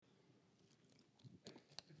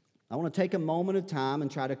I want to take a moment of time and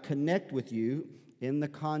try to connect with you in the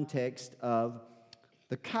context of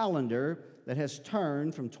the calendar that has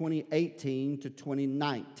turned from 2018 to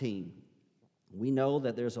 2019. We know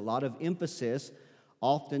that there's a lot of emphasis,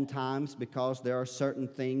 oftentimes because there are certain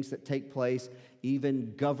things that take place,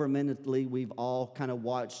 even governmentally. We've all kind of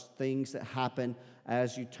watched things that happen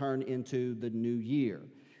as you turn into the new year.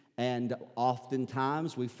 And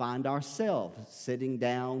oftentimes we find ourselves sitting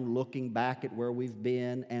down, looking back at where we've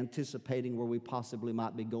been, anticipating where we possibly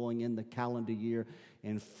might be going in the calendar year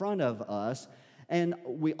in front of us. And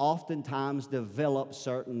we oftentimes develop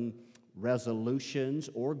certain resolutions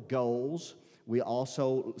or goals. We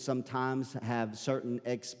also sometimes have certain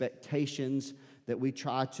expectations that we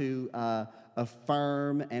try to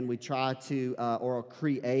affirm and we try to or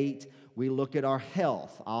create. We look at our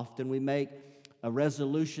health. Often we make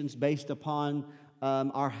resolutions based upon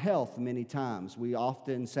our health many times. We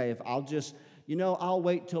often say, if I'll just, I'll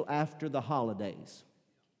wait till after the holidays,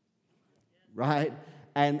 right?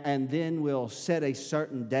 And then we'll set a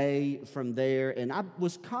certain day from there. And I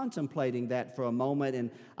was contemplating that for a moment, and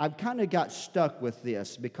I've kind of got stuck with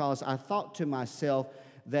this because I thought to myself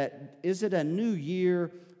that is it a new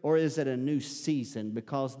year or is it a new season?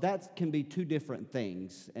 Because that can be two different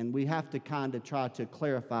things, and we have to kind of try to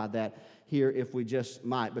clarify that here if we just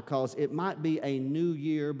might, because it might be a new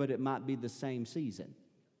year, but it might be the same season.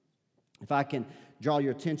 If I can draw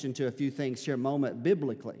your attention to a few things here a moment,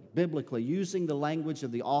 biblically, using the language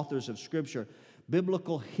of the authors of Scripture,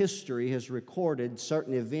 biblical history has recorded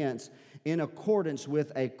certain events in accordance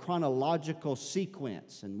with a chronological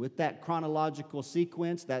sequence. And with that chronological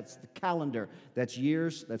sequence, that's the calendar, that's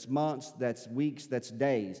years, that's months, that's weeks, that's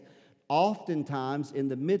days. Oftentimes, in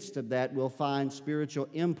the midst of that, we'll find spiritual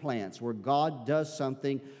implants where God does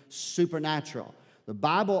something supernatural. The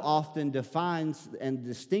Bible often defines and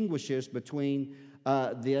distinguishes between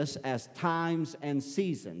this as times and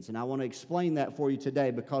seasons. And I want to explain that for you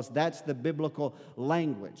today because that's the biblical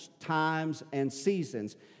language, times and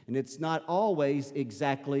seasons. And it's not always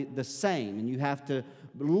exactly the same. And you have to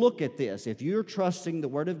look at this. If you're trusting the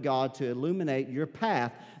Word of God to illuminate your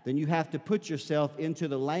path, then you have to put yourself into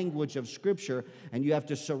the language of Scripture and you have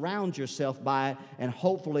to surround yourself by it and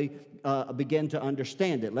hopefully begin to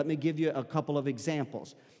understand it. Let me give you a couple of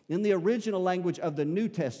examples. In the original language of the New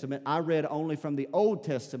Testament, I read only from the Old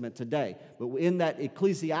Testament today. But in that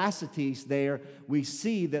Ecclesiastes there, we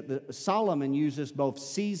see that Solomon uses both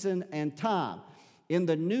season and time. In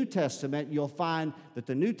the New Testament, you'll find that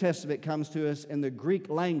the New Testament comes to us in the Greek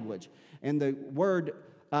language. And the word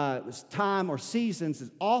time or seasons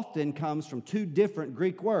often comes from two different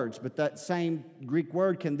Greek words. But that same Greek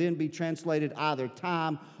word can then be translated either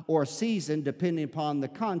time or season, depending upon the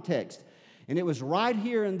context. And it was right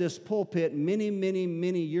here in this pulpit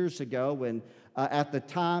many years ago when at the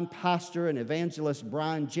time Pastor and Evangelist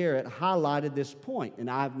Brian Jarrett highlighted this point, and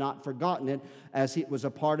I have not forgotten it as it was a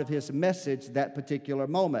part of his message that particular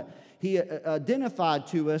moment. He identified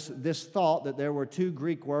to us this thought that there were two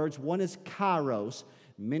Greek words. One is kairos.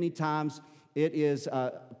 Many times it is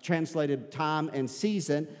translated time and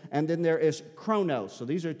season, and then there is chronos. So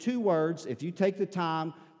these are two words. If you take the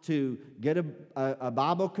time to get a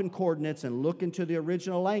Bible concordance and look into the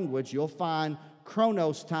original language, you'll find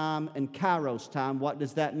chronos time and kairos time. What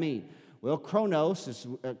does that mean? Well, chronos is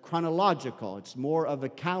chronological. It's more of a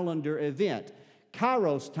calendar event.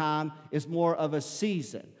 Kairos time is more of a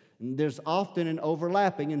season. And there's often an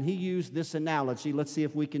overlapping, and he used this analogy. Let's see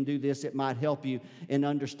if we can do this. It might help you in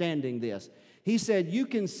understanding this. He said you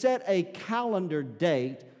can set a calendar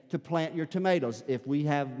date to plant your tomatoes. If we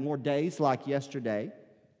have more days like yesterday,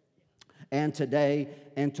 and today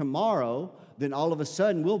and tomorrow, then all of a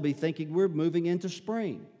sudden we'll be thinking we're moving into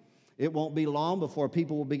spring. It won't be long before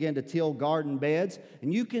people will begin to till garden beds.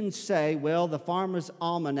 And you can say, well, the Farmer's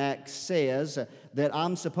Almanac says that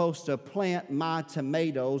I'm supposed to plant my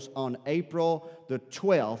tomatoes on April the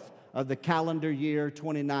 12th of the calendar year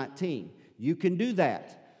 2019. You can do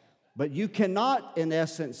that. But you cannot, in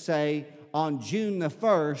essence, say, on June the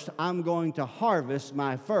 1st, I'm going to harvest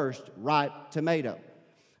my first ripe tomato.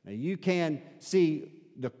 Now, you can see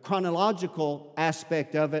the chronological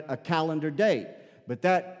aspect of it, a calendar date, but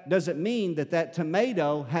that doesn't mean that that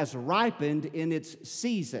tomato has ripened in its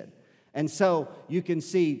season. And so you can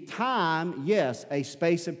see time, yes, a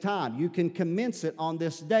space of time. You can commence it on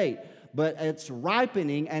this date, but its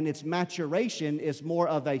ripening and its maturation is more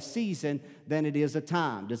of a season than it is a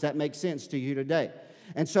time. Does that make sense to you today?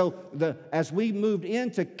 And so as we moved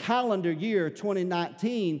into calendar year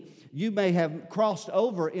 2019, you may have crossed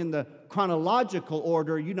over in the chronological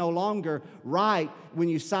order. You no longer write when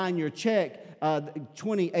you sign your check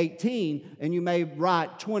 2018 and you may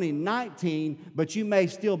write 2019, but you may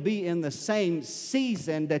still be in the same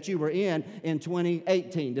season that you were in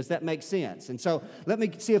 2018. Does that make sense? And so let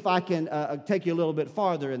me see if I can take you a little bit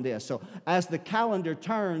farther in this. So as the calendar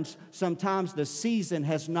turns, sometimes the season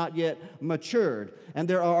has not yet matured. And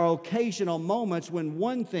there are occasional moments when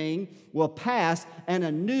one thing will pass and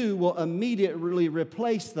a new will immediately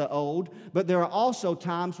replace the old. But there are also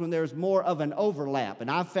times when there's more of an overlap. And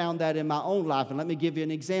I've found that in my own life. And let me give you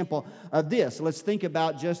an example of this. Let's think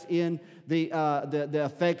about just in the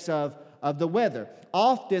effects of the weather.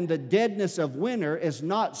 Often the deadness of winter is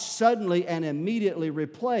not suddenly and immediately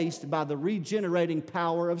replaced by the regenerating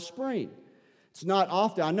power of spring. It's not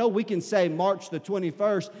often. I know we can say March the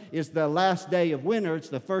 21st is the last day of winter. It's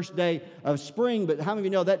the first day of spring. But how many of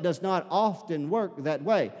you know that does not often work that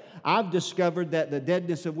way? I've discovered that the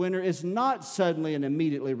deadness of winter is not suddenly and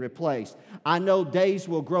immediately replaced. I know days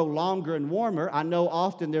will grow longer and warmer. I know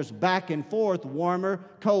often there's back and forth, warmer,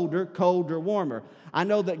 colder, colder, warmer. I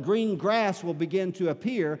know that green grass will begin to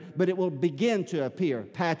appear, but it will begin to appear.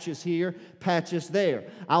 Patches here, patches there.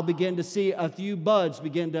 I'll begin to see a few buds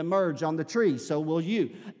begin to emerge on the trees. So will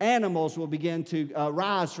you. Animals will begin to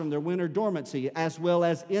rise from their winter dormancy, as well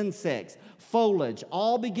as insects. Foliage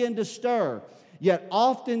all begin to stir. Yet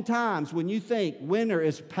oftentimes when you think winter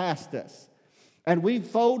is past us, and we've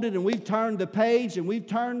folded and we've turned the page and we've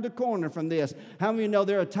turned the corner from this, how many of you know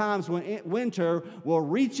there are times when winter will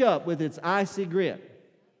reach up with its icy grip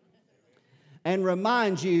and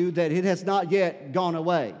remind you that it has not yet gone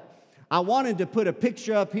away? I wanted to put a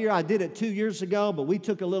picture up here. I did it 2 years ago, but we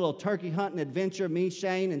took a little turkey hunting adventure, me,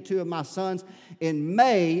 Shane, and 2 of my sons, in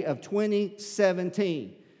May of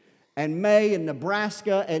 2017. And May in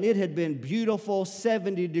Nebraska, and it had been beautiful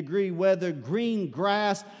 70-degree weather, green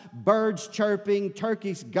grass, birds chirping,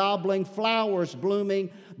 turkeys gobbling, flowers blooming.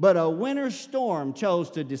 But a winter storm chose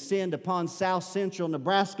to descend upon south central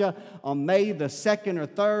Nebraska on May the 2nd or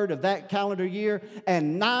 3rd of that calendar year,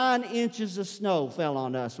 and 9 inches of snow fell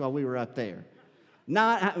on us while we were up there.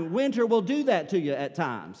 Winter will do that to you at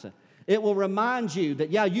times. It will remind you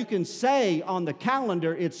that, yeah, you can say on the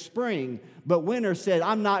calendar it's spring, but winter said,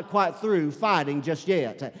 I'm not quite through fighting just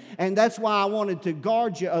yet. And that's why I wanted to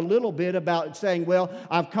guard you a little bit about saying, well,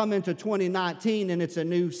 I've come into 2019 and it's a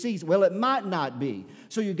new season. Well, it might not be.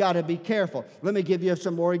 So you got to be careful. Let me give you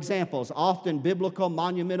some more examples. Often biblical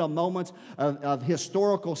monumental moments of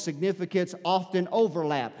historical significance often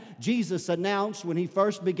overlap. Jesus announced when he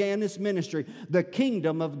first began his ministry, the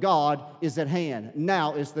kingdom of God is at hand.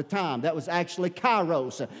 Now is the time. That was actually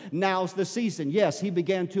Kairos. Now's the season. Yes, he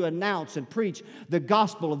began to announce and preach the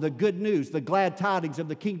gospel of the good news, the glad tidings of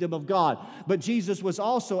the kingdom of God. But Jesus was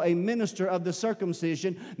also a minister of the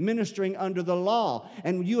circumcision, ministering under the law.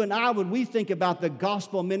 And you and I, when we think about the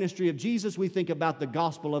gospel ministry of Jesus, we think about the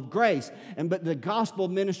gospel of grace. But the gospel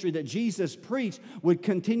ministry that Jesus preached would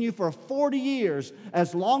continue for 40 years.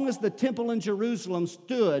 As long as the temple in Jerusalem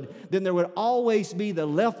stood, then there would always be the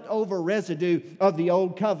leftover residue of the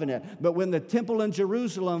old covenant. But when the temple in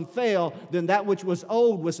Jerusalem fell, then that which was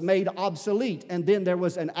old was made obsolete, and then there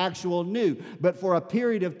was an actual new. But for a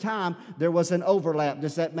period of time, there was an overlap.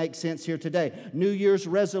 Does that make sense here today? New Year's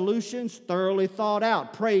resolutions, thoroughly thought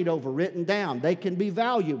out, prayed over, written down. They can be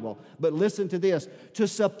valuable. But listen to this. To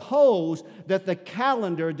suppose that the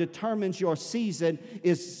calendar determines your season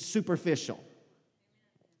is superficial.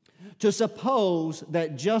 To suppose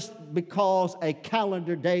that just because a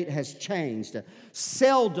calendar date has changed,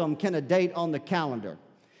 seldom can a date on the calendar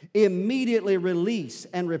immediately release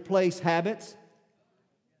and replace habits.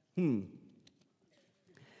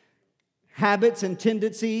 Habits and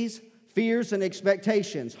tendencies, fears and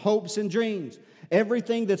expectations, hopes and dreams,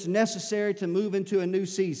 everything that's necessary to move into a new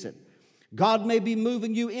season. God may be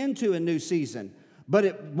moving you into a new season, but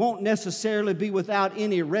it won't necessarily be without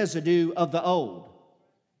any residue of the old.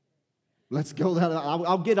 Let's go.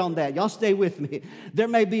 I'll get on that. Y'all stay with me. There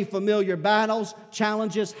may be familiar battles,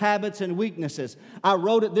 challenges, habits, and weaknesses. I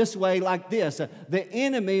wrote it this way, like this. The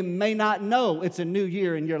enemy may not know it's a new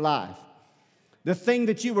year in your life. The thing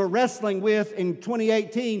that you were wrestling with in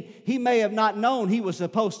 2018, he may have not known he was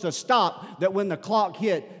supposed to stop, that when the clock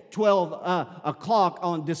hit 12 o'clock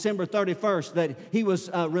on December 31st, that he was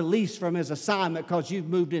released from his assignment because you've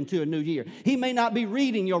moved into a new year. He may not be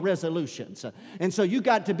reading your resolutions. And so you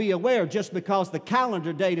got to be aware, just because the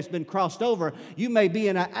calendar date has been crossed over, you may be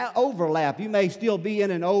in an overlap. You may still be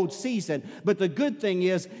in an old season. But the good thing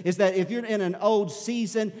is that if you're in an old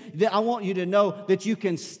season, I want you to know that you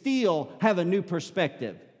can still have a new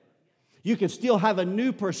perspective. You can still have a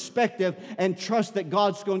new perspective and trust that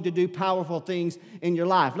God's going to do powerful things in your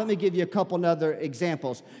life. Let me give you a couple other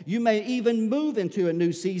examples. You may even move into a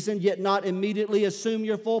new season, yet not immediately assume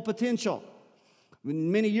your full potential.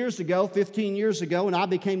 Many years ago, 15 years ago, when I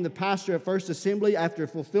became the pastor at First Assembly after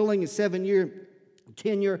fulfilling a 7-year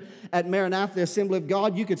tenure at Maranatha Assembly of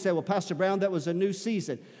God, you could say, well, Pastor Brown, that was a new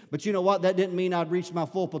season. But you know what? That didn't mean I'd reached my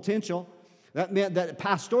full potential. That meant that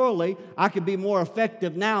pastorally, I could be more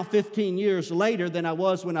effective now 15 years later than I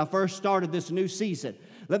was when I first started this new season.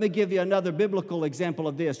 Let me give you another biblical example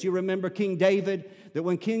of this. You remember King David? That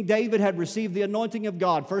when King David had received the anointing of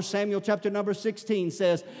God, 1 Samuel chapter number 16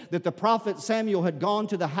 says that the prophet Samuel had gone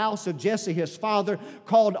to the house of Jesse, his father,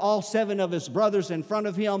 called all 7 of his brothers in front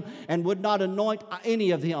of him and would not anoint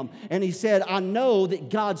any of them. And he said, I know that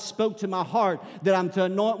God spoke to my heart that I'm to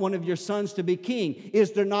anoint one of your sons to be king.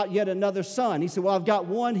 Is there not yet another son? He said, well, I've got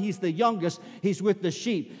one. He's the youngest. He's with the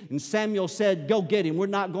sheep. And Samuel said, go get him. We're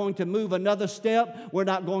not going to move another step. We're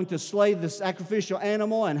not going to slay the sacrificial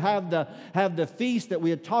animal and have the feast that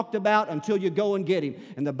we had talked about until you go and get him.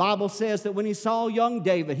 And the Bible says that when he saw young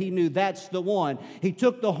David, he knew that's the one. He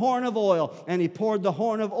took the horn of oil and he poured the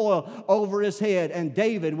horn of oil over his head, and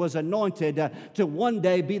David was anointed to one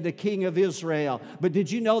day be the king of Israel. But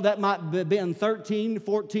did you know that might have been 13,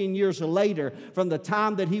 14 years later from the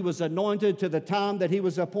time that he was anointed to the time that he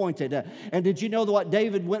was appointed? And did you know what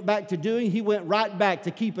David went back to doing? He went right back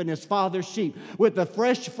to keeping his father's sheep with the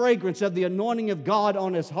fresh fragrance of the anointing of God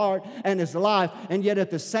on his heart and his life. And yet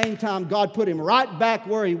at the same time, God put him right back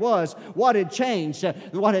where he was. What had changed?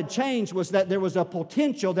 What had changed was that there was a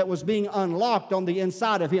potential that was being unlocked on the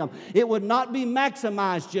inside of him. It would not be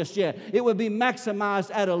maximized just yet. It would be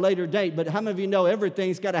maximized at a later date. But how many of you know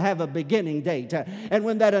everything's got to have a beginning date? And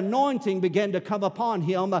when that anointing began to come upon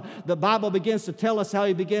him, the Bible begins to tell us how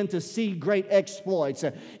he began to see great exploits.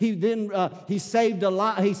 He saved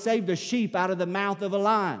a sheep out of the mouth of a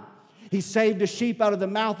lion. He saved a sheep out of the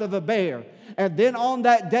mouth of a bear. And then on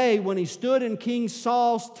that day, when he stood in King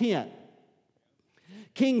Saul's tent,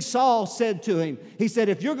 King Saul said to him, he said,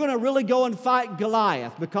 if you're going to really go and fight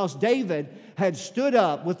Goliath, because David had stood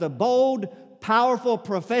up with a bold, powerful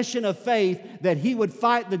profession of faith that he would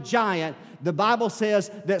fight the giant, the Bible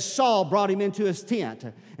says that Saul brought him into his tent.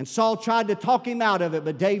 And Saul tried to talk him out of it,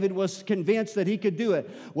 but David was convinced that he could do it.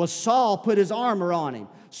 Well, Saul put his armor on him.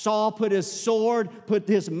 Saul put his sword, put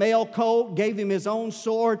his mail coat, gave him his own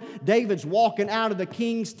sword. David's walking out of the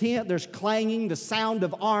king's tent. There's clanging, the sound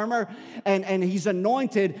of armor, and he's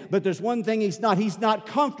anointed, but there's one thing he's not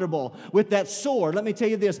comfortable with that sword. Let me tell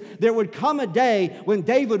you this. There would come a day when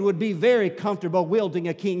David would be very comfortable wielding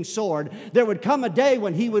a king's sword. There would come a day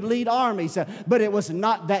when he would lead armies, but it was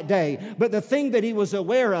not that day. But the thing that he was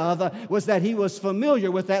aware of was that he was familiar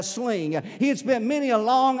with that sling. He had spent many a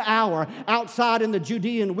long hour outside in the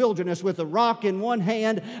Judean wilderness with a rock in one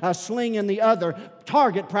hand, a sling in the other,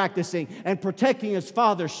 target practicing and protecting his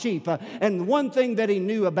father's sheep. And one thing that he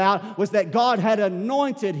knew about was that God had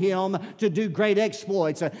anointed him to do great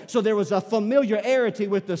exploits. So there was a familiarity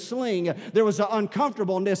with the sling. There was an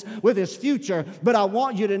uncomfortableness with his future. But I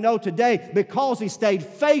want you to know today, because he stayed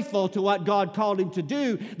faithful to what God called him to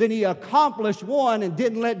do, then he accomplished one and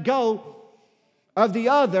didn't let go of the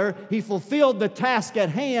other. He fulfilled the task at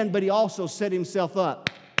hand, but he also set himself up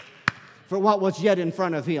for what was yet in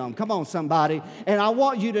front of him. Come on, somebody. And I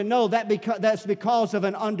want you to know that that's because of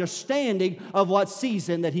an understanding of what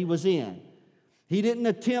season that he was in. He didn't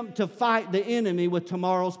attempt to fight the enemy with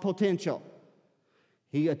tomorrow's potential.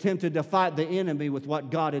 He attempted to fight the enemy with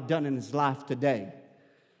what God had done in his life today.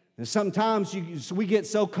 And sometimes we get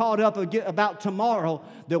so caught up about tomorrow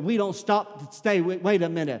that we don't stop to say, wait a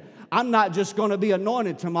minute. I'm not just going to be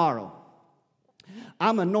anointed tomorrow.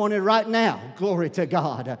 I'm anointed right now. Glory to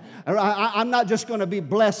God. I'm not just going to be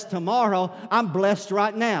blessed tomorrow. I'm blessed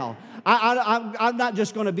right now. I'm not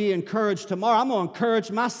just going to be encouraged tomorrow. I'm going to encourage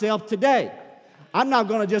myself today. I'm not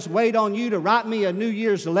going to just wait on you to write me a New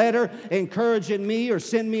Year's letter encouraging me or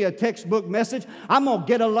send me a textbook message. I'm going to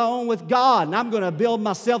get along with God, and I'm going to build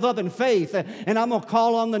myself up in faith, and I'm going to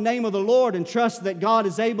call on the name of the Lord and trust that God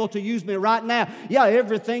is able to use me right now. Yeah,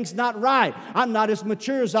 everything's not right. I'm not as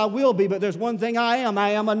mature as I will be, but there's one thing I am. I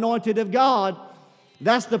am anointed of God.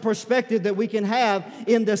 That's the perspective that we can have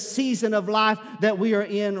in the season of life that we are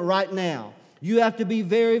in right now. You have to be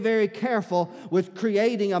very, very careful with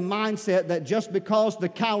creating a mindset that just because the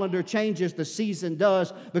calendar changes, the season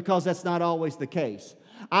does, because that's not always the case.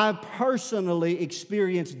 I've personally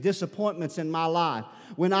experienced disappointments in my life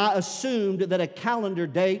when I assumed that a calendar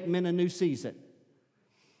date meant a new season.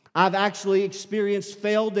 I've actually experienced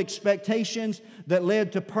failed expectations that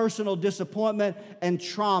led to personal disappointment and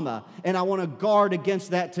trauma. And I want to guard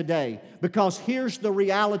against that today, because here's the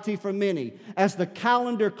reality for many. As the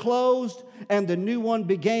calendar closed and the new one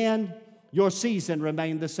began, your season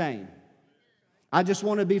remained the same. I just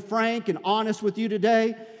want to be frank and honest with you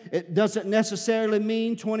today. It doesn't necessarily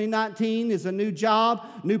mean 2019 is a new job,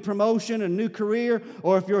 new promotion, a new career,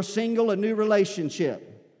 or if you're single, a new relationship.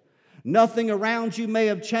 Nothing around you may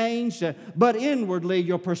have changed, but inwardly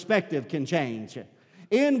your perspective can change.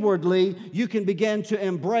 Inwardly, you can begin to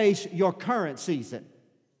embrace your current season.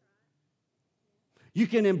 You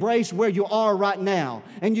can embrace where you are right now,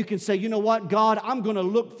 and you can say, you know what, God, I'm going to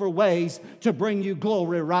look for ways to bring you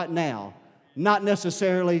glory right now, not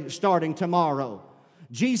necessarily starting tomorrow.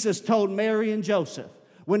 Jesus told Mary and Joseph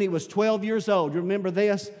when he was 12 years old, you remember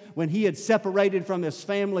this? When he had separated from his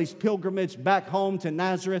family's pilgrimage back home to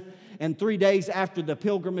Nazareth, and 3 days after the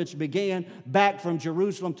pilgrimage began, back from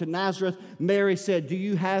Jerusalem to Nazareth, Mary said, do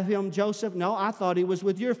you have him, Joseph? No, I thought he was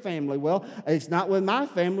with your family. Well, it's not with my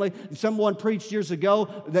family. Someone preached years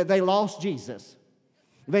ago that they lost Jesus.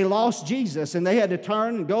 They lost Jesus, and they had to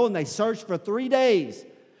turn and go, and they searched for 3 days.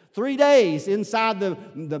 3 days inside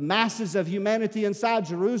the masses of humanity inside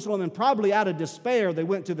Jerusalem, and probably out of despair, they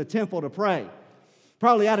went to the temple to pray.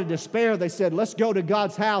 Probably out of despair, they said, let's go to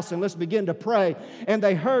God's house and let's begin to pray. And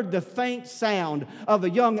they heard the faint sound of a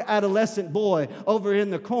young adolescent boy over in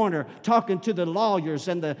the corner talking to the lawyers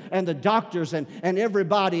and the doctors and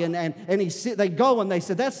everybody. And they go and they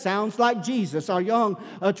said, that sounds like Jesus, our young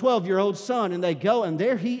 12-year-old son. And they go, and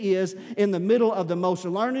there he is in the middle of the most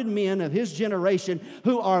learned men of his generation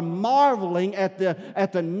who are marveling at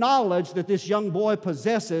the knowledge that this young boy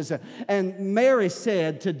possesses. And Mary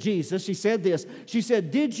said to Jesus, she said this, she said,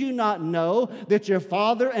 did you not know that your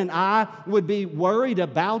father and I would be worried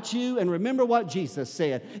about you? And remember what Jesus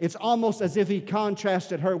said. It's almost as if he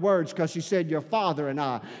contrasted her words, because she said, your father and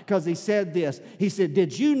I. Because he said this. He said,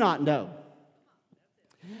 did you not know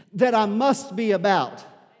that I must be about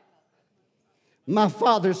my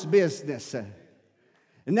Father's business? And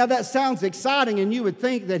now that sounds exciting, and you would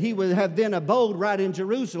think that he would have then abode right in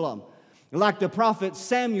Jerusalem, like the prophet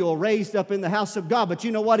Samuel raised up in the house of God. But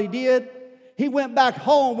you know what he did? He went back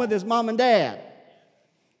home with his mom and dad.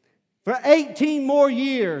 For 18 more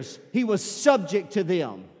years, he was subject to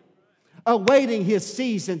them, awaiting his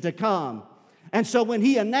season to come. And so when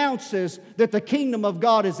he announces that the kingdom of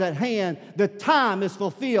God is at hand, the time is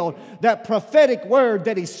fulfilled, that prophetic word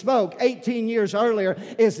that he spoke 18 years earlier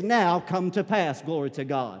is now come to pass. Glory to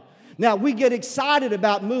God. Now, we get excited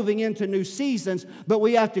about moving into new seasons, but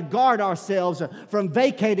we have to guard ourselves from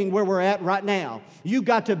vacating where we're at right now. You've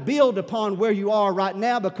got to build upon where you are right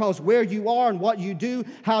now, because where you are and what you do,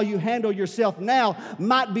 how you handle yourself now,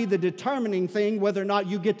 might be the determining thing whether or not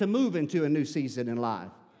you get to move into a new season in life.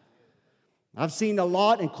 I've seen a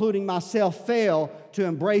lot, including myself, fail to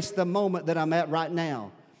embrace the moment that I'm at right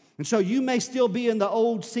now. And so you may still be in the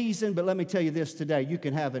old season, but let me tell you this today, you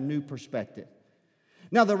can have a new perspective.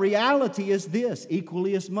 Now, the reality is this,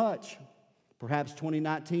 equally as much. Perhaps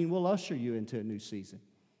 2019 will usher you into a new season.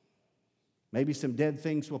 Maybe some dead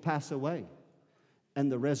things will pass away,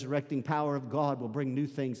 and the resurrecting power of God will bring new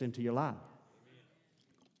things into your life.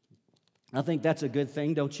 I think that's a good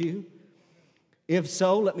thing, don't you? If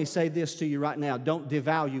so, let me say this to you right now. Don't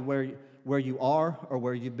devalue where you are or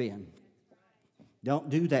where you've been. Don't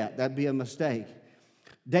do that. That'd be a mistake.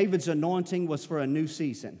 David's anointing was for a new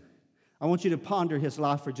season. I want you to ponder his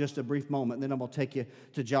life for just a brief moment, and then I'm going to take you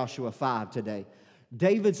to Joshua 5 today.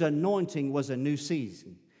 David's anointing was a new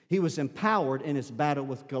season. He was empowered in his battle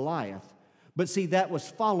with Goliath. But see, that was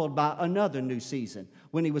followed by another new season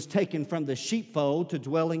when he was taken from the sheepfold to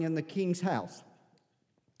dwelling in the king's house.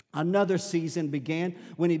 Another season began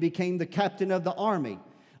when he became the captain of the army.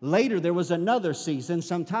 Later, there was another season.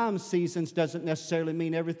 Sometimes seasons doesn't necessarily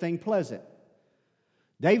mean everything pleasant.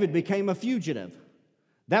 David became a fugitive.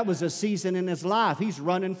 That was a season in his life. He's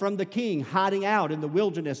running from the king, hiding out in the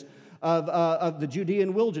wilderness of the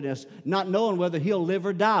Judean wilderness, not knowing whether he'll live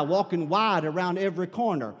or die, walking wide around every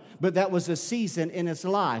corner. But that was a season in his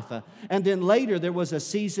life. And then later there was a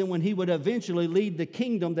season when he would eventually lead the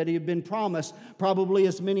kingdom that he had been promised, probably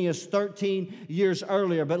as many as 13 years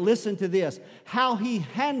earlier. But listen to this. How he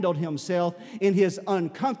handled himself in his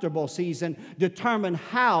uncomfortable season determined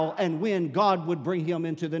how and when God would bring him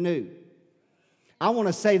into the new. I want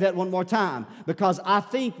to say that one more time, because I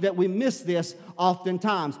think that we miss this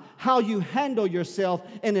oftentimes. How you handle yourself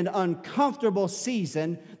in an uncomfortable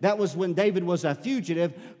season, that was when David was a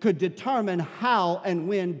fugitive, could determine how and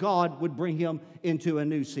when God would bring him into a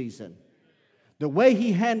new season. The way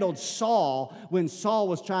he handled Saul when Saul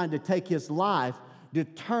was trying to take his life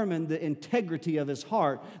determined the integrity of his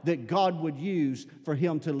heart that God would use for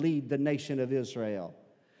him to lead the nation of Israel.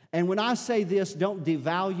 And when I say this, don't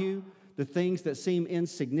devalue the things that seem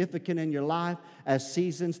insignificant in your life as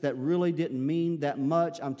seasons that really didn't mean that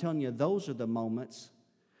much. I'm telling you, those are the moments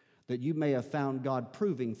that you may have found God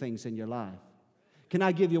proving things in your life. Can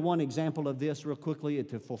I give you one example of this real quickly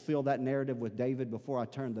to fulfill that narrative with David before I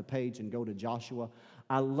turn the page and go to Joshua?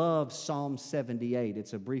 I love Psalm 78.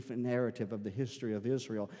 It's a brief narrative of the history of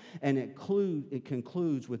Israel, and it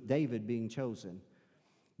concludes with David being chosen.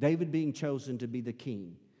 David being chosen to be the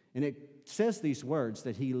king. And it says these words,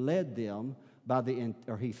 that he led them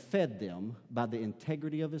he fed them by the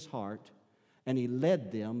integrity of his heart, and he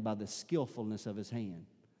led them by the skillfulness of his hand.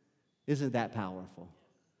 Isn't that powerful?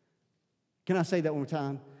 Can I say that one more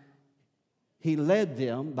time? He led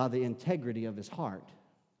them by the integrity of his heart,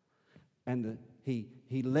 and he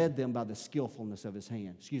led them by the skillfulness of his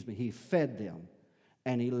hand. He fed them,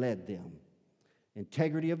 and he led them.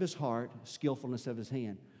 Integrity of his heart, skillfulness of his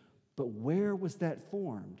hand. But where was that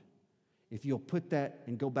formed? If you'll put that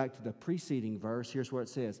and go back to the preceding verse, here's where it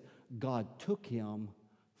says, God took him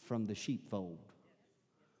from the sheepfold.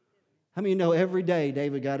 How many know every day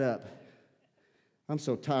David got up? I'm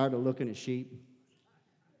so tired of looking at sheep.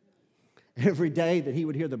 Every day that he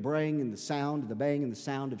would hear the braying and the sound, the baying and the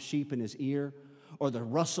sound of sheep in his ear, or the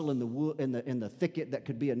rustle in the thicket that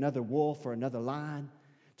could be another wolf or another lion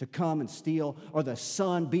to come and steal, or the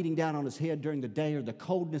sun beating down on his head during the day, or the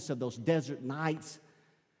coldness of those desert nights.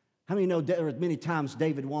 How many know there were many times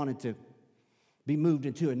David wanted to be moved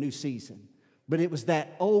into a new season? But it was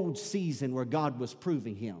that old season where God was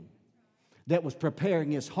proving him, that was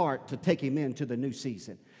preparing his heart to take him into the new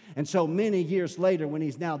season. And so many years later, when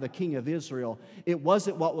he's now the king of Israel, it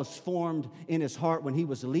wasn't what was formed in his heart when he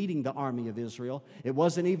was leading the army of Israel. It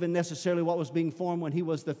wasn't even necessarily what was being formed when he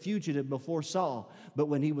was the fugitive before Saul, but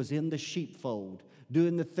when he was in the sheepfold,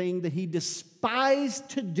 doing the thing that he despised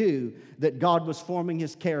to do, that God was forming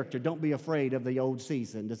his character. Don't be afraid of the old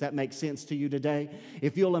season. Does that make sense to you today?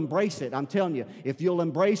 If you'll embrace it, I'm telling you, if you'll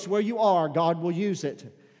embrace where you are, God will use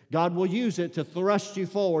it. God will use it to thrust you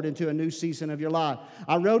forward into a new season of your life.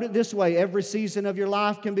 I wrote it this way: every season of your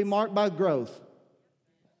life can be marked by growth.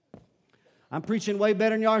 I'm preaching way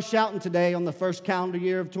better than you are shouting today on the first calendar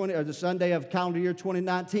year of the Sunday of calendar year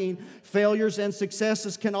 2019. Failures and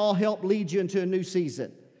successes can all help lead you into a new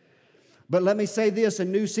season. But let me say this: a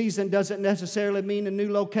new season doesn't necessarily mean a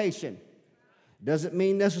new location. Doesn't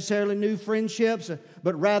mean necessarily new friendships,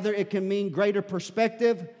 but rather it can mean greater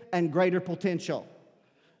perspective and greater potential.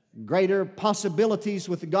 Greater possibilities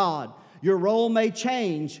with God. Your role may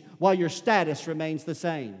change while your status remains the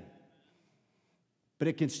same. But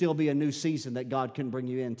it can still be a new season that God can bring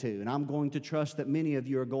you into. And I'm going to trust that many of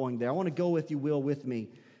you are going there. I want to go, if you will, with me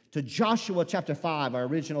to Joshua chapter 5, our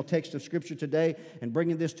original text of Scripture today, and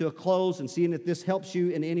bringing this to a close and seeing if this helps you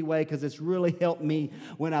in any way, because it's really helped me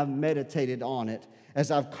when I've meditated on it. As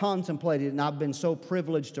I've contemplated, and I've been so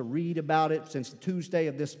privileged to read about it since Tuesday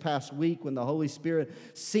of this past week, when the Holy Spirit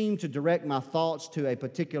seemed to direct my thoughts to a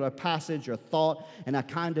particular passage or thought, and I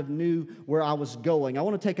kind of knew where I was going. I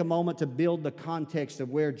want to take a moment to build the context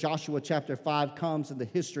of where Joshua chapter 5 comes in the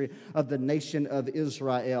history of the nation of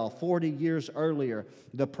Israel. 40 years earlier,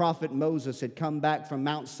 the prophet Moses had come back from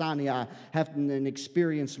Mount Sinai, having an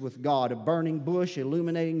experience with God, a burning bush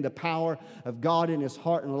illuminating the power of God in his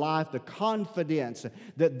heart and life, the confidence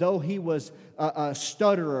that though he was a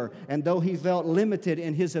stutterer and though he felt limited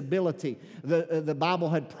in his ability, the Bible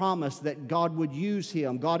had promised that God would use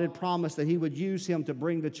him. God had promised that he would use him to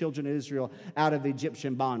bring the children of Israel out of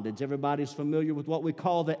Egyptian bondage. Everybody's familiar with what we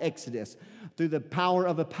call the Exodus. Through the power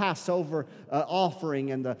of a Passover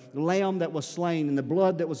offering and the lamb that was slain and the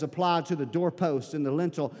blood that was applied to the doorpost and the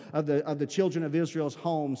lintel of the children of Israel's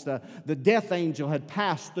homes, the death angel had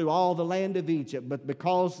passed through all the land of Egypt. But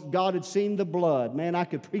because God had seen the blood, man, I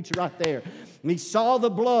could preach right there. And he saw the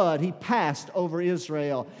blood, he passed over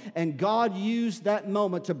Israel. And God used that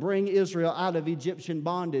moment to bring Israel out of Egyptian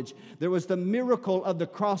bondage. There was the miracle of the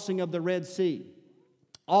crossing of the Red Sea.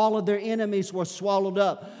 All of their enemies were swallowed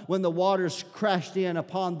up when the waters crashed in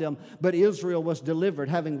upon them. But Israel was delivered,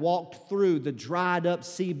 having walked through the dried up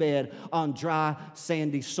seabed on dry,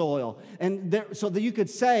 sandy soil. And so that you could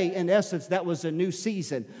say, in essence, that was a new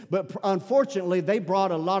season. But unfortunately, they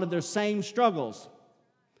brought a lot of their same struggles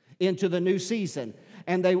into the new season.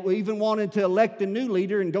 And they even wanted to elect a new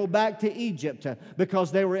leader and go back to Egypt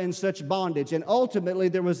because they were in such bondage. And ultimately,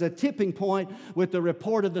 there was a tipping point with the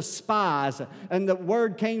report of the spies. And the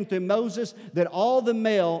word came to Moses that all the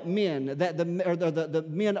male men, that the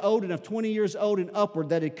men old enough, 20 years old and upward,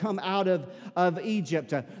 that had come out of Egypt,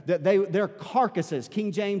 that their carcasses,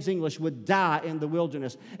 King James English, would die in the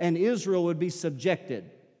wilderness. And Israel would be subjected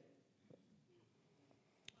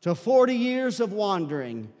to 40 years of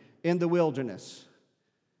wandering in the wilderness.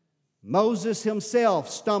 Moses himself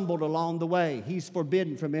stumbled along the way. He's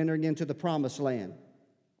forbidden from entering into the promised land.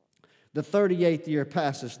 The 38th year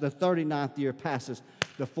passes. The 39th year passes.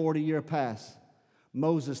 The 40-year pass.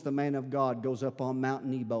 Moses, the man of God, goes up on Mount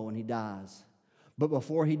Nebo and he dies. But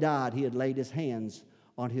before he died, he had laid his hands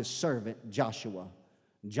on his servant Joshua.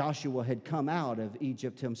 Joshua had come out of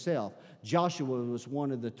Egypt himself. Joshua was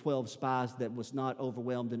one of the 12 spies that was not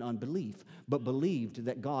overwhelmed in unbelief, but believed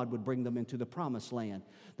that God would bring them into the promised land.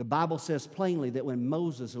 The Bible says plainly that when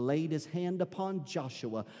Moses laid his hand upon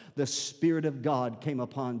Joshua, the Spirit of God came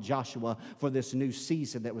upon Joshua for this new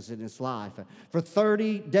season that was in his life. For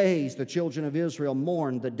 30 days, the children of Israel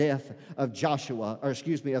mourned the death of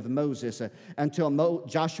of Moses, until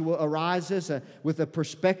Joshua arises with a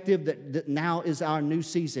perspective that now is our new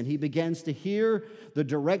season. He begins to hear the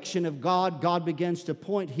direction of God. God begins to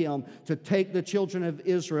point him to take the children of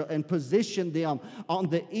Israel and position them on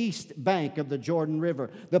the east bank of the Jordan River.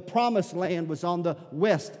 The promised land was on the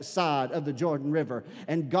west side of the Jordan River,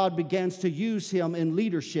 and God begins to use him in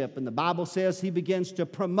leadership. And the Bible says he begins to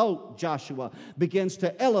promote Joshua, begins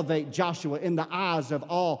to elevate Joshua in the eyes of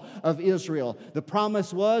all of Israel. The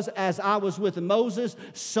promise was, as I was with Moses,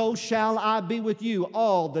 so shall I be with you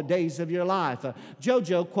all the days of your life.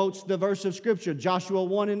 Jojo quotes the verse of Scripture, Joshua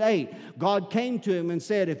 1:8. God came to him and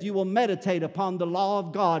said, if you will meditate upon the law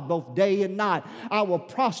of God both day and night, I will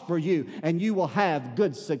prosper you and you will have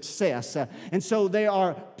good success. And so they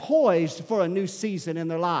are poised for a new season in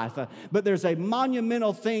their life. But there's a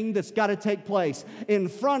monumental thing that's got to take place. In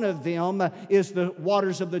front of them is the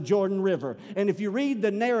waters of the Jordan River. And if you read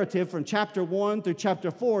the narrative from chapter 1 through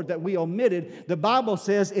chapter 4 that we omitted, the Bible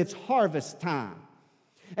says it's harvest time.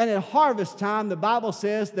 And at harvest time, the Bible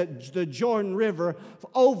says that the Jordan River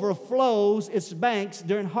overflows its banks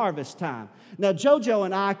during harvest time. Now, JoJo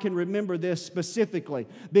and I can remember this specifically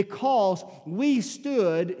because we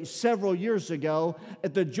stood several years ago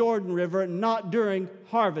at the Jordan River, not during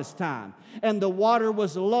harvest time. And the water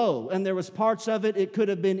was low, and there was parts of it, it could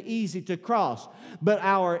have been easy to cross. But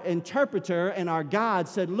our interpreter and our guide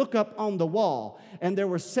said, look up on the wall. And there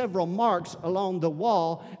were several marks along the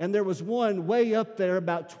wall, and there was one way up there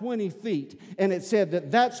about 20 feet. And it said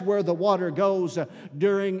that that's where the water goes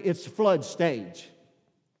during its flood stage.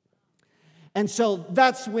 And so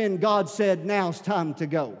that's when God said, now's time to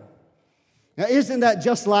go. Now, isn't that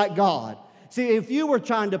just like God? See, if you were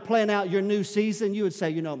trying to plan out your new season, you would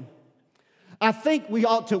say, I think we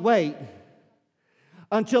ought to wait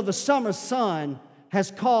until the summer sun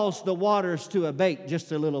has caused the waters to abate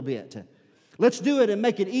just a little bit. Let's do it and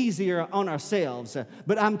make it easier on ourselves.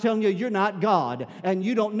 But I'm telling you, you're not God, and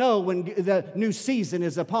you don't know when the new season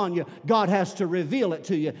is upon you. God has to reveal it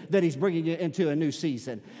to you that He's bringing you into a new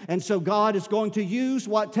season. And so God is going to use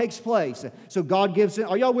what takes place. So God gives it.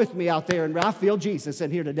 Are y'all with me out there? And I feel Jesus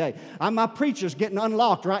in here today. My preacher's getting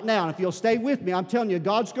unlocked right now. And if you'll stay with me, I'm telling you,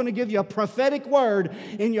 God's going to give you a prophetic word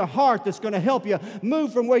in your heart that's going to help you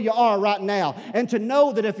move from where you are right now. And to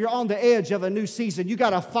know that if you're on the edge of a new season, you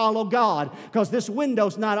got to follow God. Because this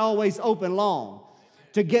window's not always open long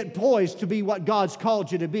to get poised to be what God's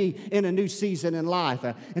called you to be in a new season in life.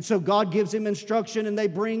 And so God gives him instruction, and they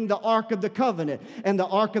bring the Ark of the Covenant. And the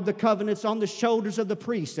Ark of the Covenant's on the shoulders of the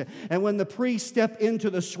priest. And when the priests step into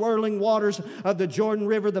the swirling waters of the Jordan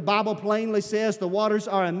River, the Bible plainly says the waters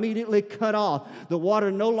are immediately cut off. The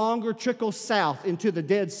water no longer trickles south into the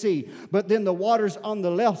Dead Sea. But then the waters on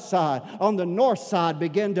the left side, on the north side,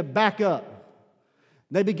 begin to back up.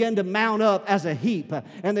 They begin to mount up as a heap,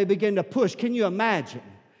 and they begin to push. Can you imagine?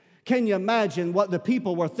 Can you imagine what the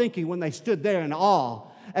people were thinking when they stood there in awe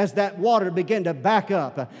as that water began to back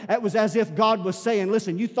up? It was as if God was saying,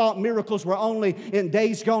 listen, you thought miracles were only in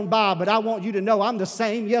days gone by, but I want you to know I'm the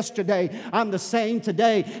same yesterday, I'm the same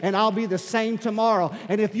today, and I'll be the same tomorrow.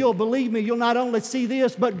 And if you'll believe me, you'll not only see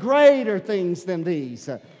this, but greater things than these.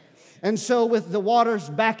 And so with the waters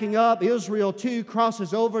backing up, Israel too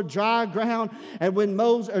crosses over dry ground. And when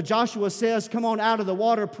Joshua says, come on out of the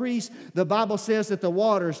water, priest, the Bible says that the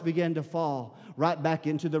waters begin to fall right back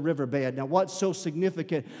into the riverbed. Now, what's so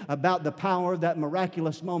significant about the power of that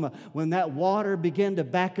miraculous moment? When that water began to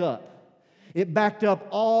back up, It backed up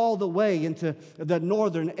all the way into the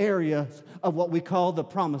northern area of what we call the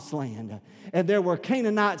Promised Land. And there were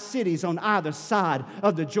Canaanite cities on either side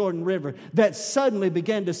of the Jordan River that suddenly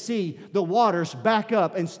began to see the waters back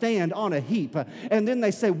up and stand on a heap. And then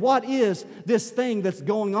they say, what is this thing that's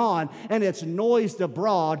going on? And it's noised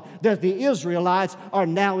abroad that the Israelites are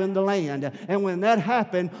now in the land. And when that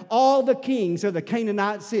happened, all the kings of the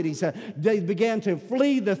Canaanite cities, they began to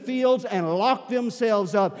flee the fields and lock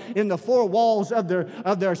themselves up in the four walls of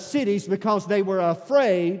their cities because they were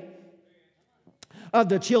afraid of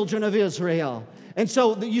the children of Israel. And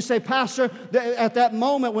so you say, Pastor, at that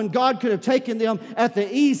moment when God could have taken them at the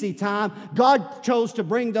easy time, God chose to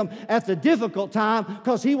bring them at the difficult time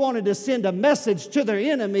because He wanted to send a message to their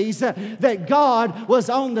enemies that God was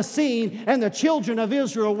on the scene and the children of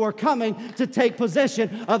Israel were coming to take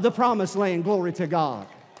possession of the Promised Land. Glory to God.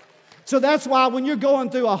 So that's why when you're going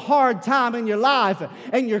through a hard time in your life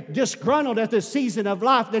and you're disgruntled at the season of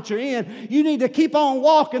life that you're in, you need to keep on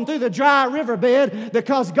walking through the dry riverbed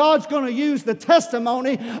because God's going to use the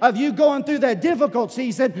testimony of you going through that difficult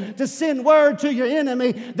season to send word to your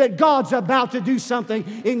enemy that God's about to do something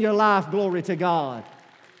in your life. Glory to God.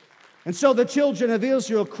 And so the children of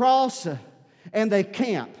Israel cross and they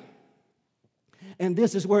camp. And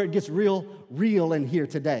this is where it gets real in here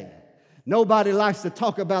today. Nobody likes to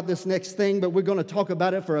talk about this next thing, but we're going to talk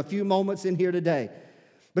about it for a few moments in here today.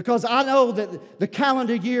 Because I know that the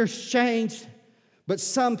calendar year's changed, but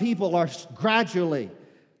some people are gradually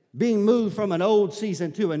being moved from an old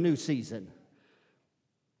season to a new season.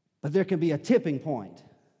 But there can be a tipping point.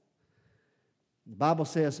 The Bible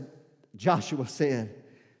says, Joshua said,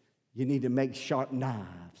 you need to make sharp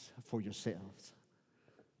knives for yourselves.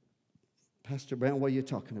 Pastor Brown, what are you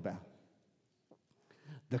talking about?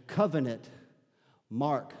 The covenant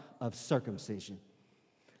mark of circumcision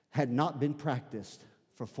had not been practiced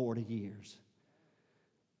for 40 years.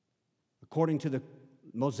 According to the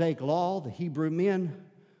Mosaic law, the Hebrew men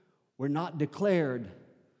were not declared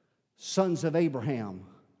sons of Abraham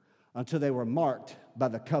until they were marked by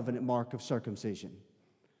the covenant mark of circumcision.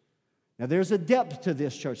 Now, there's a depth to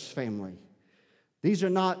this, church family. This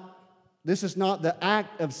is not the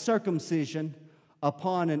act of circumcision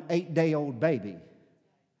upon an 8-day-old baby.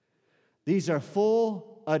 These are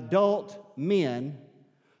full adult men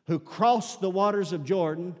who crossed the waters of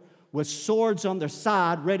Jordan with swords on their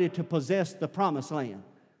side, ready to possess the Promised Land.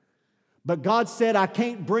 But God said, I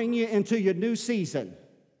can't bring you into your new season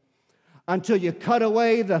until you cut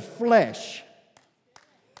away the flesh.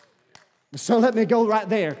 So let me go right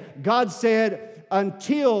there. God said,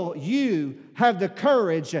 until you have the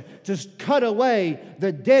courage to cut away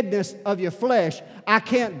the deadness of your flesh, I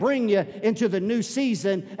can't bring you into the new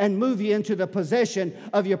season and move you into the possession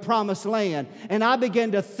of your Promised Land. And I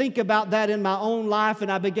began to think about that in my own life,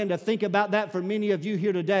 and I began to think about that for many of you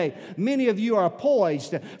here today. Many of you are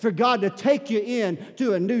poised for God to take you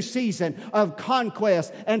into a new season of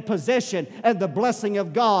conquest and possession and the blessing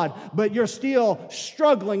of God, but you're still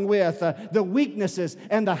struggling with the weaknesses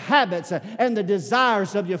and the habits and the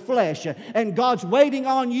desires of your flesh. And God's waiting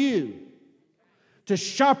on you to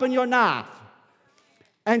sharpen your knife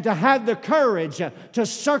and to have the courage to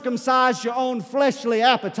circumcise your own fleshly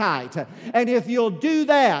appetite. And if you'll do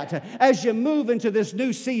that as you move into this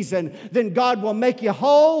new season, then God will make you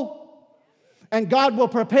whole, and God will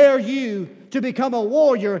prepare you to become a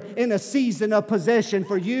warrior in a season of possession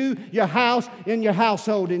for you, your house, and your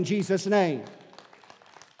household in Jesus' name.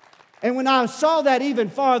 And when I saw that even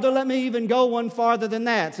farther, let me even go one farther than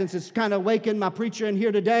that, since it's kind of waking my preacher in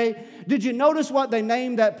here today. Did you notice what they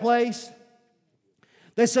named that place?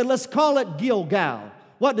 They said, let's call it Gilgal.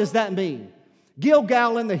 What does that mean?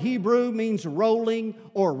 Gilgal in the Hebrew means rolling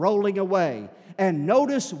or rolling away. And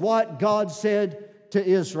notice what God said to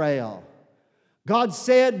Israel. God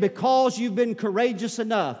said, because you've been courageous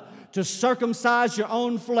enough to circumcise your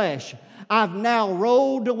own flesh, I've now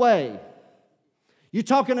rolled away. You're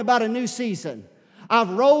talking about a new season.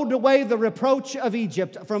 I've rolled away the reproach of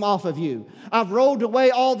Egypt from off of you. I've rolled away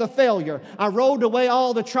all the failure. I rolled away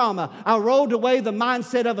all the trauma. I rolled away the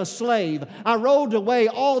mindset of a slave. I rolled away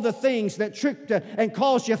all the things that tricked and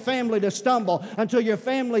caused your family to stumble until your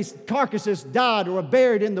family's carcasses died or were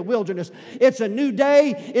buried in the wilderness. It's a new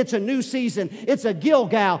day. It's a new season. It's a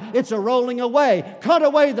Gilgal. It's a rolling away. Cut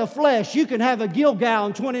away the flesh. You can have a Gilgal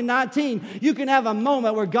in 2019. You can have a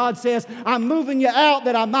moment where God says, I'm moving you out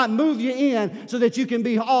that I might move you in so that you can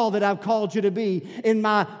be all that I've called you to be in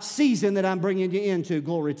my season that I'm bringing you into.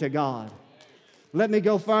 Glory to God. Let me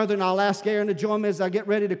go further, and I'll ask Aaron to join me as I get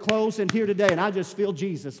ready to close in here today. And I just feel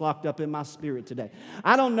Jesus locked up in my spirit today.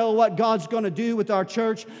 I don't know what God's going to do with our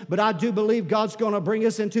church, but I do believe God's going to bring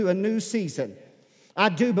us into a new season. I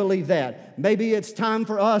do believe that. Maybe it's time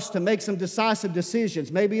for us to make some decisive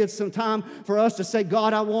decisions. Maybe it's some time for us to say,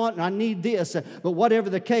 God, I want and I need this. But whatever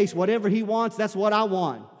the case, whatever He wants, that's what I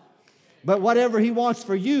want. But whatever He wants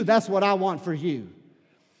for you, that's what I want for you.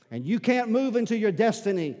 And you can't move into your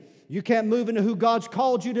destiny. You can't move into who God's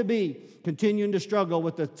called you to be, continuing to struggle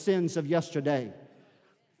with the sins of yesterday.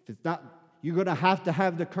 If it's not, you're going to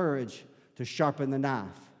have the courage to sharpen the knife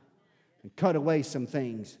and cut away some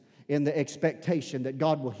things in the expectation that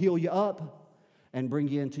God will heal you up and bring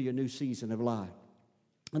you into your new season of life.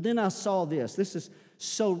 And then I saw this.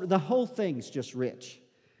 The whole thing's just rich.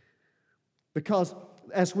 Because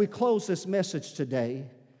as we close this message today,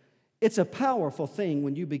 it's a powerful thing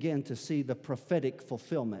when you begin to see the prophetic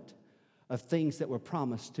fulfillment of things that were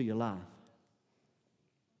promised to your life.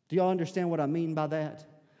 Do y'all understand what I mean by that?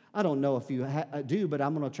 I don't know if you do, but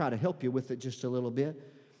I'm going to try to help you with it just a little bit.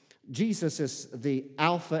 Jesus is the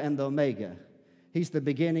Alpha and the Omega. He's the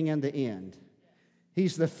beginning and the end.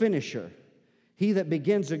 He's the finisher. He that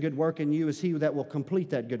begins a good work in you is He that will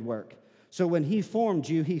complete that good work. So when He formed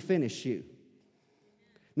you, He finished you.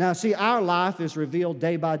 Now, see, our life is revealed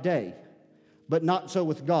day by day, but not so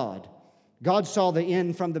with God. God saw the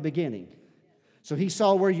end from the beginning. So He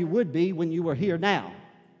saw where you would be when you were here now.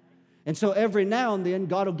 And so every now and then,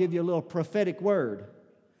 God will give you a little prophetic word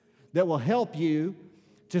that will help you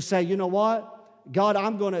to say, you know what? God,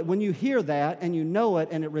 when you hear that and you know it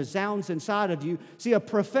and it resounds inside of you, see, a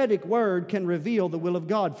prophetic word can reveal the will of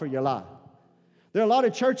God for your life. There are a lot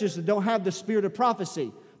of churches that don't have the spirit of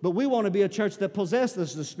prophecy, but we want to be a church that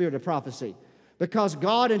possesses the spirit of prophecy. Because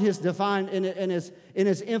God in His divine, in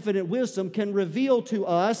His infinite wisdom can reveal to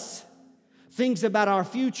us things about our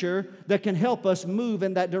future that can help us move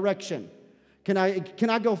in that direction. Can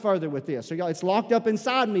I go further with this? So it's locked up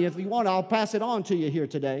inside me. If you want, I'll pass it on to you here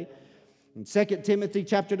today. In 2 Timothy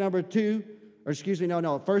chapter number 2, 1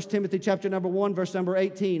 Timothy chapter number 1, verse number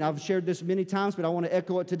 18. I've shared this many times, but I want to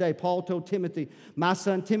echo it today. Paul told Timothy, my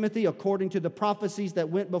son Timothy, according to the prophecies that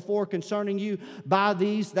went before concerning you, by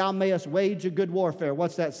these thou mayest wage a good warfare.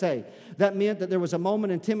 What's that say? That meant that there was a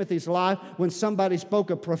moment in Timothy's life when somebody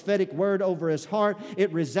spoke a prophetic word over his heart.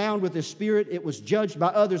 It resounded with his spirit. It was judged by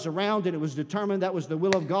others around, and it was determined that was the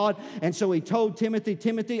will of God. And so he told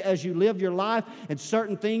Timothy, as you live your life and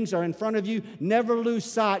certain things are in front of you, never lose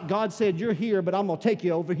sight. God said, you're here, but I'm going to take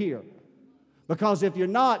you over here. Because if you're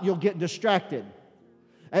not, you'll get distracted.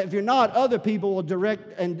 If you're not, other people will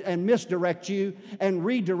direct and misdirect you and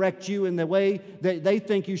redirect you in the way that they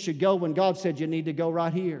think you should go when God said you need to go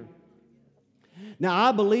right here. Now,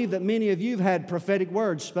 I believe that many of you have had prophetic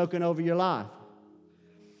words spoken over your life.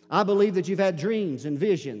 I believe that you've had dreams and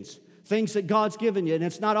visions, things that God's given you, and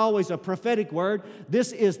it's not always a prophetic word.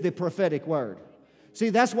 This is the prophetic word. See,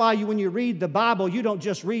 that's why when you read the Bible, you don't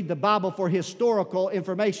just read the Bible for historical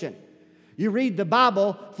information. You read the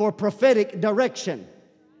Bible for prophetic direction.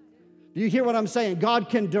 Do you hear what I'm saying? God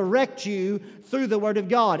can direct you through the Word of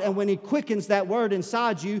God. And when He quickens that Word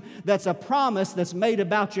inside you, that's a promise that's made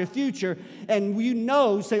about your future. And you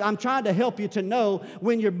know, say, I'm trying to help you to know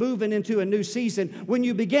when you're moving into a new season. When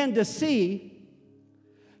you begin to see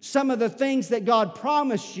some of the things that God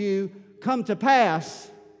promised you come to pass,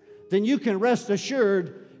 then you can rest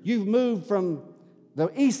assured you've moved from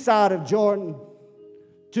the east side of Jordan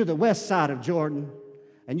to the west side of Jordan.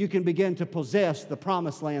 And you can begin to possess the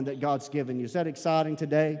promised land that God's given you. Is that exciting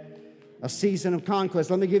today? A season of conquest.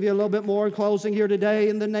 Let me give you a little bit more in closing here today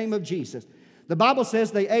in the name of Jesus. The Bible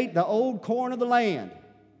says they ate the old corn of the land.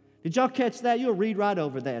 Did y'all catch that? You'll read right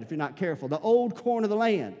over that if you're not careful. The old corn of the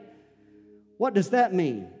land. What does that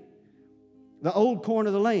mean? The old corn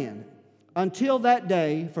of the land. Until that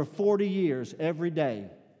day, for 40 years, every day,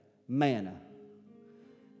 manna.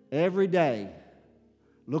 Every day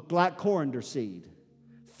looked like coriander seed.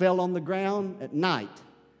 Fell on the ground at night.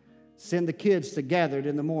 Send the kids to gather it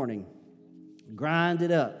in the morning. Grind it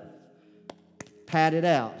up. Pat it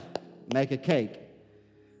out. Make a cake.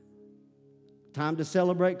 Time to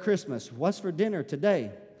celebrate Christmas. What's for dinner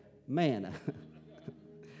today? Manna.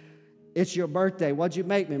 It's your birthday. What'd you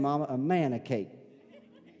make me, Mama? A manna cake.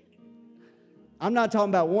 I'm not talking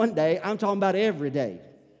about one day. I'm talking about every day.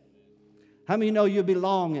 How many know you'll be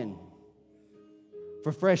longing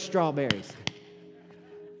for fresh strawberries?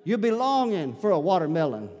 You'll be longing for a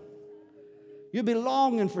watermelon. You'll be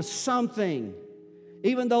longing for something.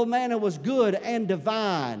 Even though manna was good and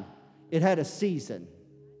divine, it had a season.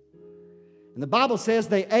 And the Bible says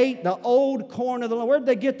they ate the old corn of the land. Where did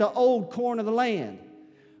they get the old corn of the land?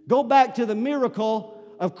 Go back to the miracle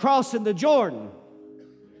of crossing the Jordan.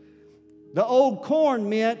 The old corn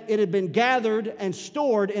meant it had been gathered and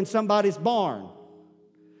stored in somebody's barn.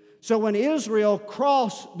 So when Israel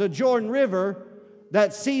crossed the Jordan River,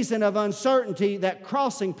 that season of uncertainty, that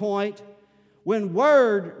crossing point, when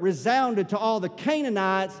word resounded to all the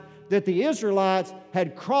Canaanites that the Israelites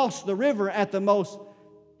had crossed the river at the most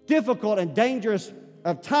difficult and dangerous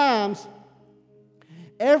of times,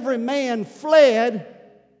 every man fled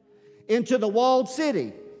into the walled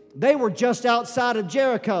city. They were just outside of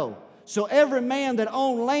Jericho. So every man that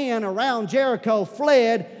owned land around Jericho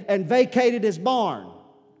fled and vacated his barn.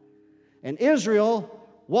 And Israel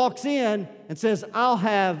walks in and says, I'll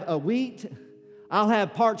have a wheat, I'll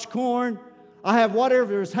have parched corn, I'll have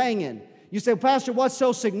whatever is hanging. You say, Pastor, what's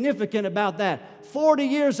so significant about that? 40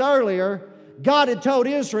 years earlier, God had told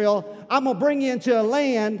Israel, I'm going to bring you into a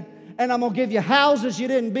land and I'm going to give you houses you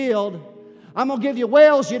didn't build. I'm going to give you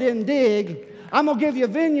wells you didn't dig. I'm going to give you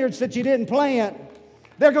vineyards that you didn't plant.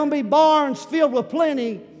 There are going to be barns filled with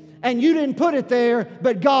plenty, and you didn't put it there,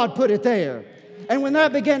 but God put it there. And when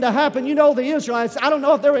that began to happen, you know the Israelites, I don't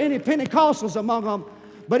know if there were any Pentecostals among them,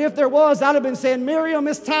 but if there was, I'd have been saying, Miriam,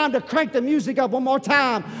 it's time to crank the music up one more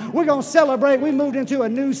time. We're going to celebrate. We moved into a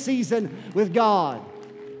new season with God.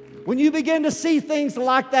 When you begin to see things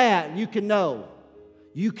like that, you can know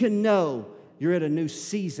you're at a new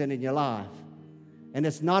season in your life. And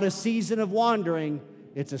it's not a season of wandering,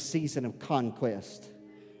 it's a season of conquest.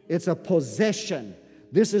 It's a possession.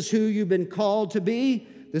 This is who you've been called to be.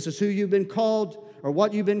 This is who you've been called, or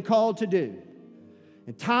what you've been called to do.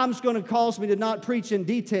 And time's going to cause me to not preach in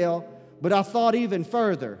detail, but I thought even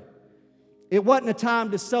further. It wasn't a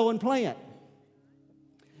time to sow and plant.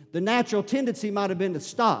 The natural tendency might have been to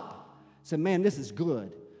stop. Say, man, this is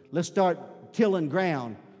good. Let's start tilling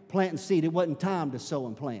ground, planting seed. It wasn't time to sow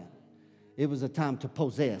and plant. It was a time to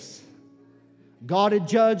possess. God had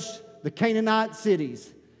judged the Canaanite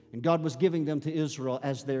cities, and God was giving them to Israel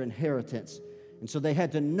as their inheritance. And so they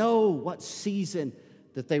had to know what season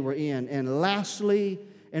that they were in. And lastly,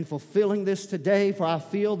 in fulfilling this today, for I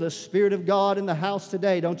feel the Spirit of God in the house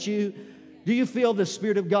today, don't you? Do you feel the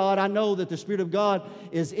Spirit of God? I know that the Spirit of God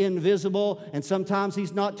is invisible, and sometimes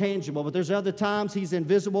He's not tangible, but there's other times He's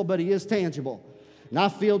invisible, but He is tangible. And I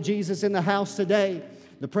feel Jesus in the house today,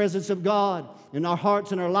 the presence of God in our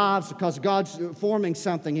hearts and our lives, because God's forming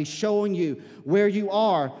something. He's showing you where you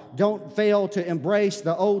are. Don't fail to embrace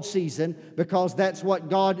the old season, because that's what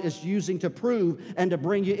God is using to prove and to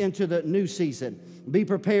bring you into the new season. Be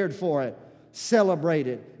prepared for it. Celebrate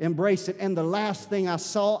it. Embrace it. And the last thing I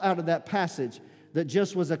saw out of that passage that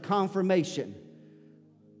just was a confirmation,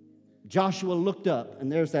 Joshua looked up,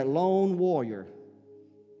 and there's that lone warrior.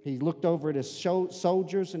 He looked over at his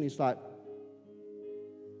soldiers, and he's like,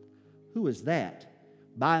 who is that?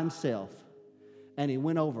 By himself. And he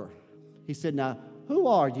went over. He said, now, who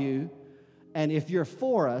are you? And if you're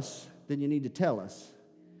for us, then you need to tell us.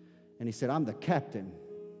 And he said, I'm the captain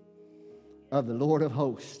of the Lord of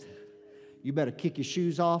hosts. You better kick your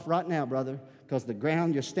shoes off right now, brother, because the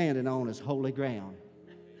ground you're standing on is holy ground.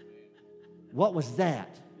 What was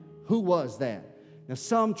that? Who was that? Now,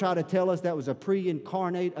 some try to tell us that was a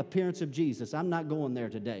pre-incarnate appearance of Jesus. I'm not going there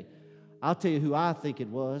today. I'll tell you who I think it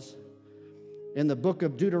was. In the book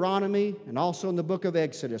of Deuteronomy and also in the book of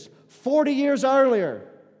Exodus, 40 years earlier,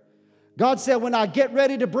 God said, when I get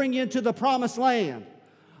ready to bring you into the promised land,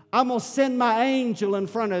 I'm going to send my angel in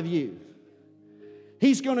front of you.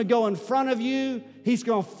 He's going to go in front of you. He's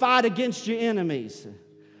going to fight against your enemies.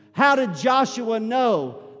 How did Joshua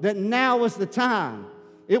know that now was the time?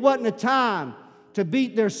 It wasn't a time to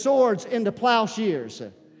beat their swords into plowshares.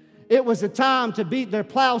 It was a time to beat their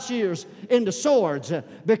plowshares into swords,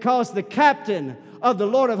 because the captain of the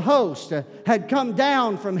Lord of hosts had come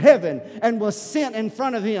down from heaven and was sent in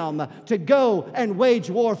front of him to go and wage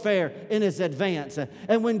warfare in his advance.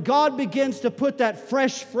 And when God begins to put that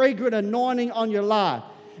fresh, fragrant anointing on your life,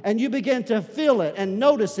 and you begin to feel it and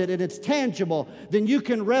notice it, and it's tangible, then you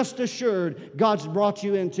can rest assured God's brought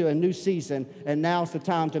you into a new season, and now's the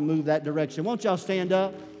time to move that direction. Won't y'all stand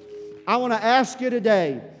up? I want to ask you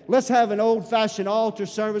today, let's have an old-fashioned altar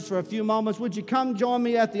service for a few moments. Would you come join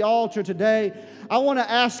me at the altar today? I want to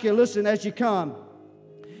ask you, listen, as you come,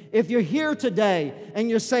 if you're here today and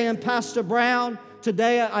you're saying, Pastor Brown,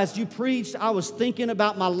 today as you preached, I was thinking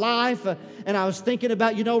about my life, and I was thinking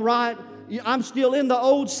about, right, I'm still in the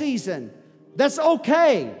old season. That's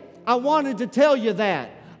okay. I wanted to tell you that.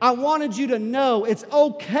 I wanted you to know it's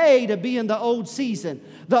okay to be in the old season.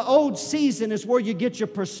 The old season is where you get your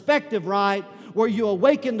perspective right, where you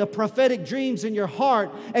awaken the prophetic dreams in your heart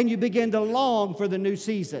and you begin to long for the new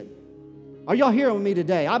season. Are y'all hearing me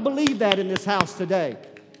today? I believe that in this house today.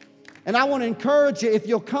 And I want to encourage you, if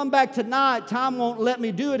you'll come back tonight, time won't let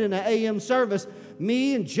me do it in an AM service.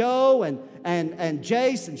 Me and Joe and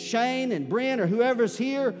Jace and Shane and Brent or whoever's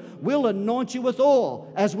here, we'll anoint you with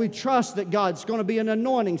oil as we trust that God's going to be an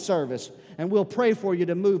anointing service. And we'll pray for you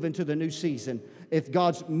to move into the new season if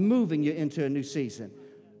God's moving you into a new season.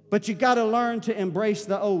 But you got to learn to embrace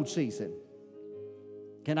the old season.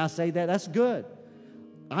 Can I say that? That's good.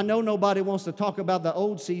 I know nobody wants to talk about the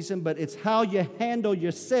old season, but it's how you handle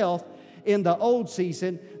yourself in the old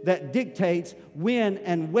season that dictates when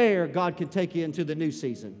and where God can take you into the new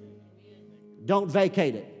season. Don't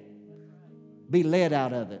vacate it. Be led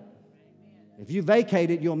out of it. If you vacate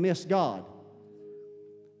it, you'll miss God.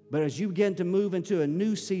 But as you begin to move into a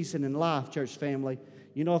new season in life, church family,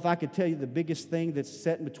 you know, if I could tell you the biggest thing that's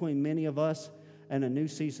set between many of us and a new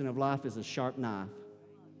season of life is a sharp knife.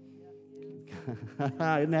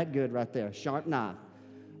 Isn't that good right there? A sharp knife.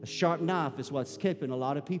 A sharp knife is what's keeping a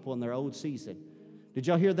lot of people in their old season. Did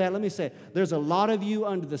y'all hear that? Let me say, there's a lot of you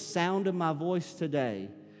under the sound of my voice today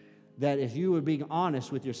that if you were being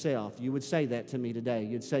honest with yourself, you would say that to me today.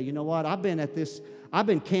 You'd say, you know what? I've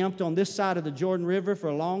been camped on this side of the Jordan River for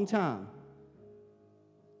a long time.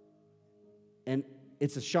 And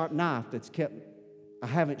it's a sharp knife that's kept, I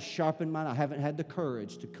haven't sharpened mine. I haven't had the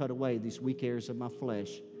courage to cut away these weak areas of my flesh.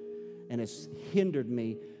 And it's hindered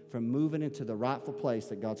me from moving into the rightful place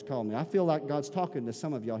that God's called me. I feel like God's talking to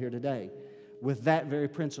some of y'all here today with that very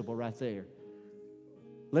principle right there.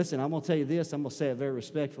 Listen, I'm going to tell you this. I'm going to say it very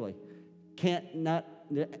respectfully. Not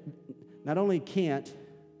only can't,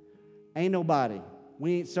 ain't nobody.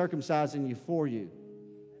 We ain't circumcising you for you.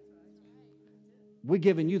 We're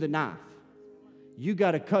giving you the knife. You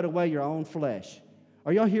got to cut away your own flesh.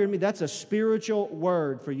 Are y'all hearing me? That's a spiritual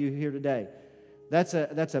word for you here today. That's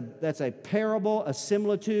a parable, a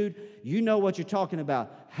similitude. You know what you're talking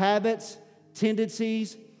about. Habits,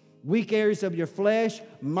 tendencies, weak areas of your flesh,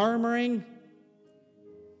 murmuring.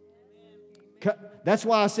 That's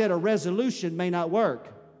why I said a resolution may not work,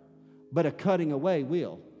 but a cutting away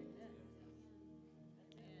will.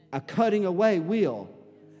 A cutting away will.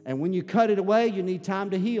 And when you cut it away, you need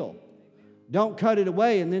time to heal. Don't cut it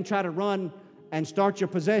away and then try to run and start your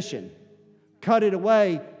possession. Cut it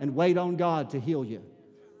away and wait on God to heal you.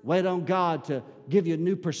 Wait on God to give you a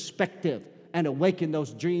new perspective and awaken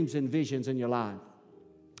those dreams and visions in your life.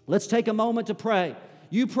 Let's take a moment to pray.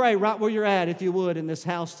 You pray right where you're at, if you would, in this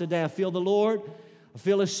house today. I feel the Lord. I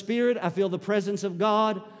feel His Spirit. I feel the presence of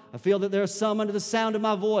God. I feel that there are some under the sound of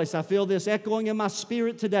my voice. I feel this echoing in my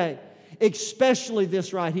spirit today. Especially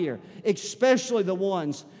this right here. Especially the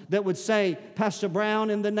ones that would say, Pastor Brown,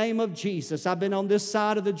 in the name of Jesus, I've been on this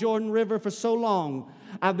side of the Jordan River for so long.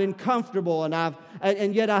 I've been comfortable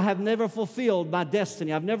and yet I have never fulfilled my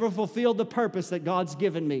destiny. I've never fulfilled the purpose that God's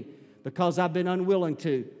given me because I've been unwilling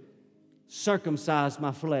to circumcise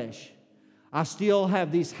my flesh. I still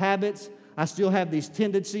have these habits. I still have these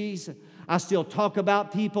tendencies. I still talk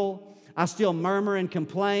about people. I still murmur and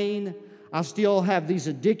complain. I still have these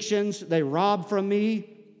addictions. They rob from me.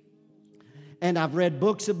 And I've read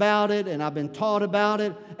books about it, and I've been taught about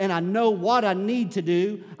it, and I know what I need to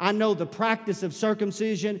do. I know the practice of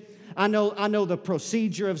circumcision. I know the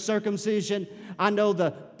procedure of circumcision. I know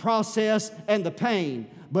the process and the pain,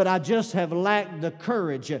 but I just have lacked the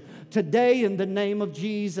courage. Today, in the name of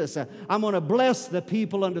Jesus, I'm going to bless the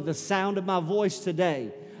people under the sound of my voice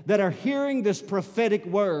today that are hearing this prophetic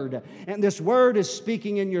word, and this word is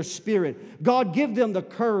speaking in your spirit. God, give them the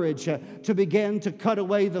courage to begin to cut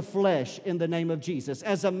away the flesh in the name of Jesus.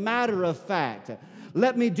 As a matter of fact,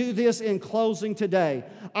 let me do this in closing today.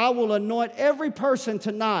 I will anoint every person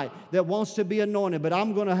tonight that wants to be anointed, but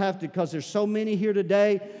I'm going to have to, because there's so many here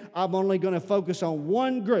today, I'm only going to focus on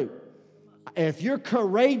one group. If you're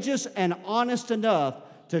courageous and honest enough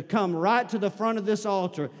to come right to the front of this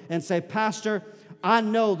altar and say, Pastor, I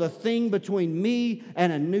know the thing between me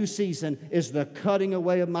and a new season is the cutting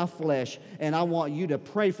away of my flesh. And I want you to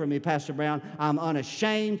pray for me, Pastor Brown. I'm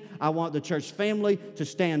unashamed. I want the church family to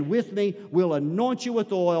stand with me. We'll anoint you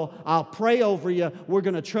with oil. I'll pray over you. We're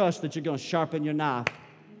going to trust that you're going to sharpen your knife.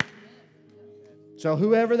 So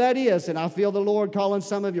whoever that is, and I feel the Lord calling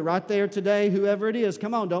some of you right there today, whoever it is,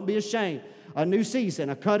 come on, don't be ashamed. A new season,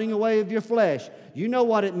 a cutting away of your flesh. You know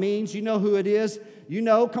what it means. You know who it is. You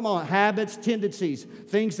know, come on, habits, tendencies,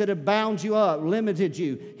 things that have bound you up, limited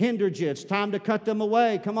you, hindered you. It's time to cut them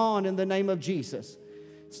away. Come on, in the name of Jesus.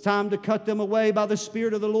 It's time to cut them away by the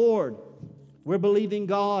Spirit of the Lord. We're believing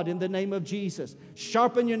God in the name of Jesus.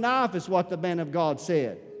 Sharpen your knife is what the man of God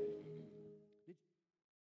said.